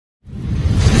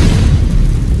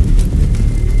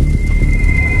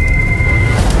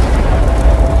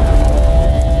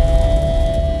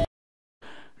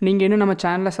நீங்கள் இன்னும் நம்ம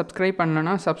சேனலை சப்ஸ்கிரைப்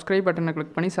பண்ணலன்னா சப்ஸ்கிரைப் பட்டனை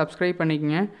கிளிக் பண்ணி சப்ஸ்கிரைப்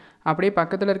பண்ணிக்கங்க. அப்படியே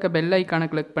பக்கத்தில் இருக்க பெல் ஐக்கானை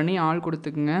கிளிக் பண்ணி ஆல்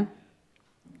கொடுத்துக்குங்க.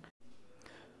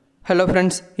 ஹலோ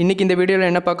ஃப்ரெண்ட்ஸ், இன்றைக்கி இந்த வீடியோவில்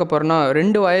என்ன பார்க்க போகிறோன்னா,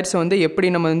 2 வயர்ஸை வந்து எப்படி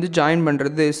நம்ம வந்து ஜாயின்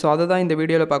பண்ணுறது, ஸோ அதை தான் இந்த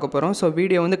வீடியோவில் பார்க்க போகிறோம். ஸோ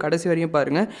வீடியோ வந்து கடைசி வரையும்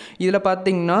பாருங்கள். இதில்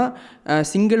பார்த்தீங்கன்னா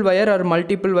சிங்கிள் வயர் ஆர்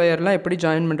மல்டிபிள் வயர்லாம் எப்படி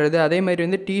ஜாயின் பண்ணுறது, அதே மாதிரி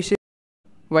வந்து டிஷேப்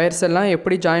வயர்ஸ் எல்லாம்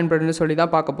எப்படி ஜாயின் பண்ணுறதுன்னு சொல்லி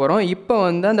தான் பார்க்க போகிறோம். இப்போ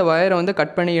வந்து அந்த வயரை வந்து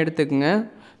கட் பண்ணி எடுத்துக்கங்க.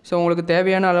 ஸோ உங்களுக்கு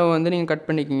தேவையான அளவு வந்து நீங்கள் கட்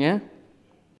பண்ணிக்கிங்க.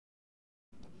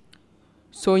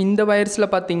 ஸோ இந்த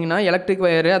வயர்ஸில் பார்த்தீங்கன்னா எலக்ட்ரிக்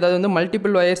வயரு, அதாவது வந்து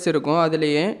மல்டிபிள் வயர்ஸ் இருக்கும்.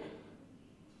 அதுலேயே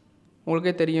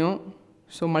உங்களுக்கே தெரியும்.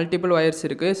 ஸோ மல்டிபிள் வயர்ஸ்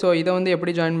இருக்குது. ஸோ இதை வந்து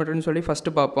எப்படி ஜாயின் பண்ணுறதுன்னு சொல்லி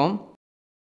ஃபஸ்ட்டு பார்ப்போம்.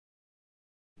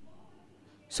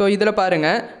 ஸோ இதில்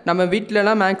பாருங்கள், நம்ம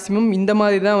வீட்டிலலாம் மேக்ஸிமம் இந்த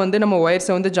மாதிரி தான் வந்து நம்ம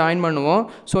ஒயர்ஸை வந்து ஜாயின் பண்ணுவோம்.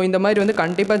 ஸோ இந்த மாதிரி வந்து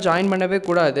கண்டிப்பாக ஜாயின் பண்ணவே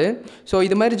கூடாது. ஸோ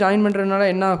இது மாதிரி ஜாயின் பண்ணுறதுனால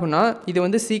என்ன ஆகுனா, இது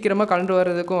வந்து சீக்கிரமாக கலந்து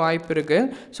வர்றதுக்கும் வாய்ப்பு இருக்குது.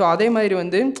 ஸோ அதே மாதிரி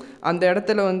வந்து அந்த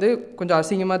இடத்துல வந்து கொஞ்சம்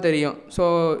அசிங்கமாக தெரியும்.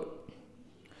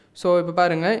 ஸோ இப்போ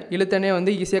பாருங்கள், இழுத்தனே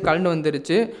வந்து ஈஸியாக கலந்து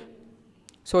வந்துருச்சு.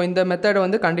 ஸோ இந்த மெத்தடை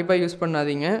வந்து கண்டிப்பாக யூஸ்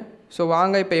பண்ணாதீங்க. ஸோ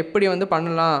வாங்க இப்போ எப்படி வந்து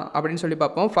பண்ணலாம் அப்படின்னு சொல்லி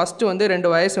பார்ப்போம். ஃபஸ்ட்டு வந்து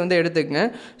 2 வயர்ஸ் வந்து எடுத்துக்கங்க.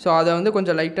 ஸோ அதை வந்து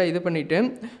கொஞ்சம் லைட்டாக இது பண்ணிவிட்டு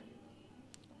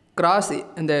கிராஸ்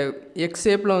இந்த எக்ஸ்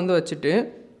ஷேப்பில் வந்து வச்சுட்டு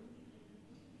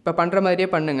இப்போ பண்ணுற மாதிரியே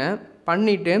பண்ணுங்கள்.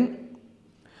 பண்ணிவிட்டு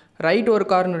ரைட் ஒரு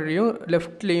கார்னர்லேயும்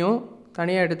லெஃப்ட்லேயும்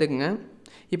தனியாக எடுத்துக்கங்க.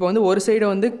 இப்போ வந்து ஒரு சைடை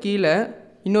வந்து கீழே,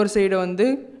 இன்னொரு சைடை வந்து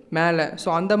மேலே, ஸோ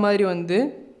அந்த மாதிரி வந்து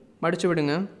மடித்து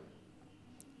விடுங்க.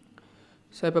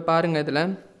 ஸோ இப்போ பாருங்கள், இதில்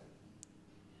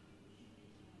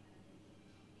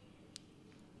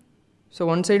ஸோ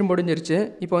ஒன் சைடு முடிஞ்சிருச்சு.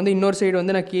 இப்போ வந்து இன்னொரு சைடு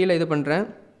வந்து நான் கீழே இது பண்ணுறேன்.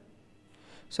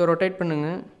 ஸோ ரொட்டேட்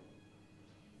பண்ணுங்கள்.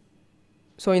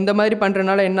 ஸோ இந்த மாதிரி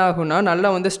பண்ணுறதுனால என்ன ஆகும்னா, நல்லா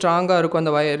வந்து ஸ்ட்ராங்காக இருக்கும்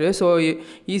அந்த வயரு. ஸோ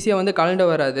ஈஸியாக வந்து கலண்டு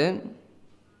வராது.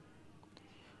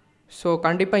 ஸோ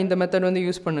கண்டிப்பாக இந்த மெத்தட் வந்து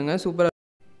யூஸ் பண்ணுங்கள். சூப்பராக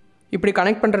இப்படி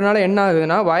கனெக்ட் பண்ணுறதுனால என்ன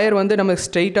ஆகுதுன்னா, வயர் வந்து நமக்கு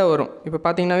ஸ்ட்ரெயிட்டாக வரும். இப்போ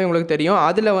பார்த்தீங்கன்னாவே உங்களுக்கு தெரியும்.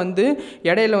 அதில் வந்து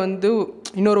இடையில வந்து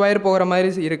இன்னொரு வயர் போகிற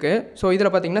மாதிரி இருக்குது. ஸோ இதில்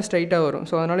பார்த்தீங்கன்னா ஸ்ட்ரெயிட்டாக வரும்.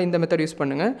 ஸோ அதனால் இந்த மெத்தட் யூஸ்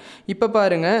பண்ணுங்கள். இப்போ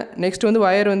பாருங்கள், நெக்ஸ்ட் வந்து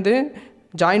வயர் வந்து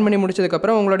ஜாயின் பண்ணி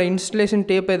முடிச்சதுக்கப்புறம் உங்களோட இன்ஸ்டலேஷன்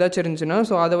டேப் ஏதாச்சும் இருந்துச்சுன்னா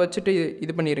ஸோ அதை வச்சுட்டு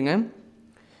இது பண்ணிடுங்க.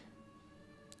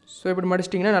 ஸோ இப்படி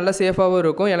மடிச்சிட்டிங்கன்னா நல்லா சேஃபாகவும்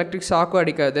இருக்கும், எலக்ட்ரிக் ஷாக்கும்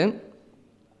அடிக்காது.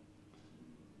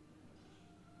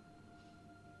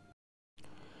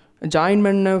 ஜாயின்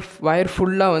பண்ண வயர்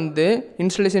ஃபுல்லாக வந்து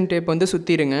இன்ஸ்டலேஷன் டேப் வந்து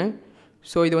சுற்றிடுங்க.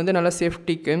 ஸோ இது வந்து நல்லா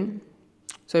சேஃப்டிக்கு.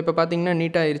 ஸோ இப்போ பார்த்தீங்கன்னா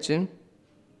நீட்டாக ஆயிடுச்சு.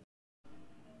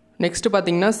 நெக்ஸ்ட்டு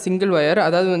பார்த்தீங்கன்னா சிங்கிள் வயர்,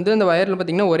 அதாவது வந்து அந்த வயரில்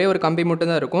பார்த்தீங்கன்னா ஒரே ஒரு கம்பி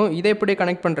மட்டும் தான் இருக்கும். இதை எப்படி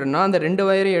கனெக்ட் பண்ணுறேன்னா, அந்த 2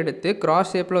 வயரையும் எடுத்து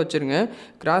கிராஸ் ஷேப்பில் வச்சுருங்க.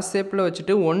 கிராஸ் ஷேப்பில்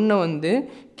வச்சுட்டு ஒன்றை வந்து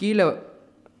கீழே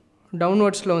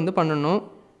டவுன்வர்ட்ஸில் வந்து பண்ணணும்.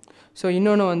 ஸோ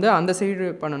இன்னொன்று வந்து அந்த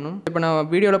சைடு பண்ணணும். இப்போ நான்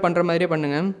வீடியோவில் பண்ணுற மாதிரியே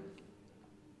பண்ணுங்கள்.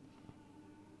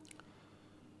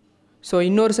 ஸோ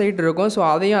இன்னொரு சைடு இருக்கும். ஸோ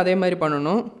அதையும் அதே மாதிரி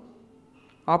பண்ணணும்,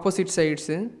 ஆப்போசிட்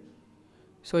சைட்ஸு.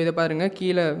 ஸோ இதை பாருங்கள்,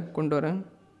 கீழே கொண்டு வரேன்.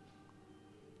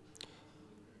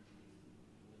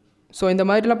 ஸோ இந்த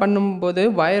மாதிரிலாம் பண்ணும்போது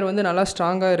வயர் வந்து நல்லா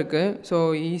ஸ்ட்ராங்காக இருக்குது. ஸோ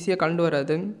ஈஸியாக கலந்து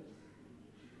வராது.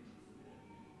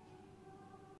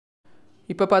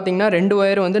 இப்போ பார்த்தீங்கன்னா 2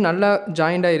 வயர் வந்து நல்லா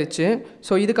ஜாயிண்ட் ஆயிருச்சு.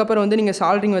 ஸோ இதுக்கப்புறம் வந்து நீங்கள்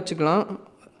சால்ட்ரிங் வச்சுக்கலாம்.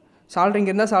 சால்ட்ரிங்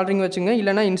இருந்தால் சால்ட்ரிங் வச்சுங்க,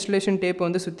 இல்லைனா இன்ஸ்டலேஷன் டேப்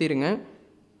வந்து சுற்றிடுங்க.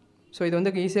 ஸோ இது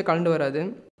வந்து ஈஸியாக கலந்து வராது,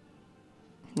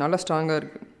 நல்லா ஸ்ட்ராங்காக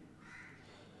இருக்குது.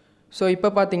 ஸோ இப்போ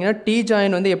பார்த்தீங்கன்னா டீ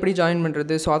ஜாயின் வந்து எப்படி ஜாயின்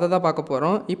பண்ணுறது, ஸோ அதை தான் பார்க்க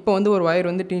போகிறோம். இப்போ வந்து ஒரு வயர்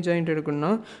வந்து டீ ஜாயிண்ட்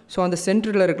எடுக்கணும்னா, ஸோ அந்த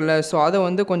சென்டரில் இருக்குல்ல, ஸோ அதை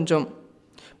வந்து கொஞ்சம்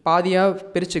பாதியாக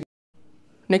பிரிச்சு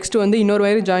நெக்ஸ்ட்டு வந்து இன்னொரு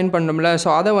வயர் ஜாயின் பண்ணோம்ல, ஸோ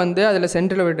அதை வந்து அதில்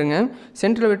சென்டரில் விட்டுங்க.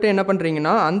 சென்டரில் விட்டு என்ன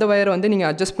பண்ணுறீங்கன்னா, அந்த வயரை வந்து நீங்கள்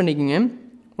அட்ஜஸ்ட் பண்ணிக்கிங்க.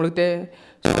 உங்களுக்கு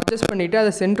ஸோ அட்ஜஸ்ட் பண்ணிவிட்டு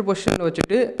அதை சென்டர் பொசிஷனில்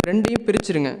வச்சுட்டு 2ஐயும்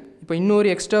பிரிச்சுருங்க. இப்போ இன்னொரு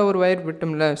எக்ஸ்ட்ரா ஒரு வயர்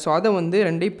விட்டோம்ல, ஸோ அதை வந்து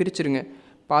 2ஐயும் பிரிச்சுருங்க.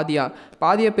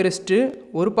 பாதியாக பிரிச்சுட்டு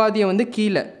ஒரு பாதியை வந்து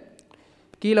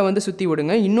கீழே வந்து சுற்றி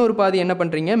விடுங்க. இன்னொரு பாதி என்ன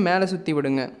பண்ணுறீங்க, மேலே சுற்றி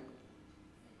விடுங்க.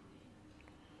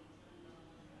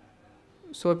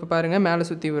 ஸோ இப்போ பாருங்கள், மேலே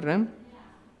சுற்றி விடுறேன்.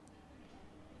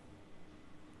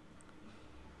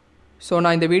 ஸோ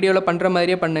நான் இந்த வீடியோவில் பண்ணுற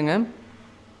மாதிரியே பண்ணுங்கள்.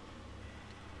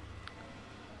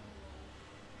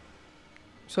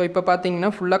 ஸோ இப்போ பார்த்தீங்கன்னா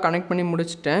ஃபுல்லாக கனெக்ட் பண்ணி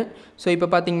முடிச்சிட்டேன். ஸோ இப்போ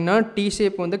பார்த்தீங்கன்னா டீ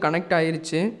ஷேப் வந்து கனெக்ட்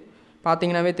ஆகிருச்சு.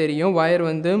 பார்த்தீங்கன்னாவே தெரியும், வயர்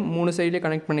வந்து 3 சைட்லேயே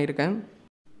கனெக்ட் பண்ணியிருக்கேன்.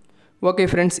 ஓகே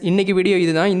ஃப்ரெண்ட்ஸ், இன்றைக்கி வீடியோ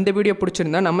இதுதான். இந்த வீடியோ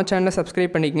பிடிச்சிருந்தா நம்ம சேனலை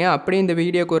சப்ஸ்கிரைப் பண்ணிக்கங்க. அப்படியே இந்த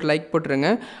வீடியோக்கு ஒரு லைக் போட்டுருங்க.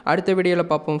 அடுத்த வீடியோவில்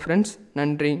பார்ப்போம் ஃப்ரெண்ட்ஸ்.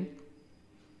 நன்றி.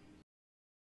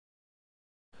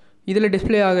 இதில்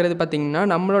டிஸ்பிளே ஆகிறது பார்த்திங்கன்னா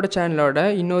நம்மளோட சேனலோட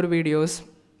இன்னொரு வீடியோஸ்.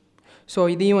 ஸோ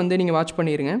இதையும் வந்து நீங்கள் வாட்ச்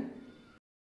பண்ணிடுங்க.